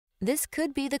This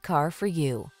could be the car for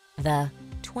you. The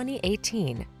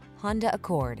 2018 Honda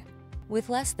Accord. With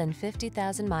less than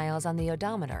 50,000 miles on the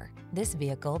odometer, this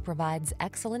vehicle provides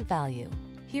excellent value.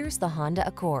 Here's the Honda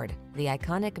Accord, the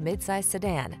iconic midsize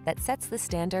sedan that sets the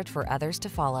standard for others to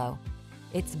follow.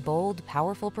 Its bold,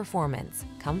 powerful performance,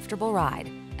 comfortable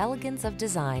ride, elegance of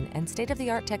design, and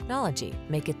state-of-the-art technology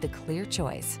make it the clear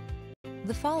choice.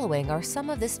 The following are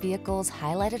some of this vehicle's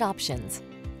highlighted options: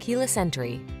 keyless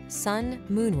entry, sun,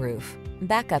 moonroof,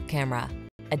 backup camera,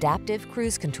 adaptive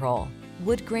cruise control,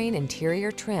 wood grain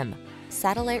interior trim,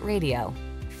 satellite radio,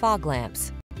 fog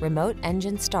lamps, remote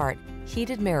engine start,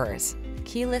 heated mirrors,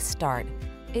 keyless start.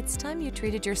 It's time you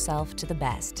treated yourself to the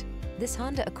best. This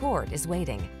Honda Accord is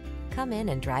waiting. Come in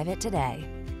and drive it today.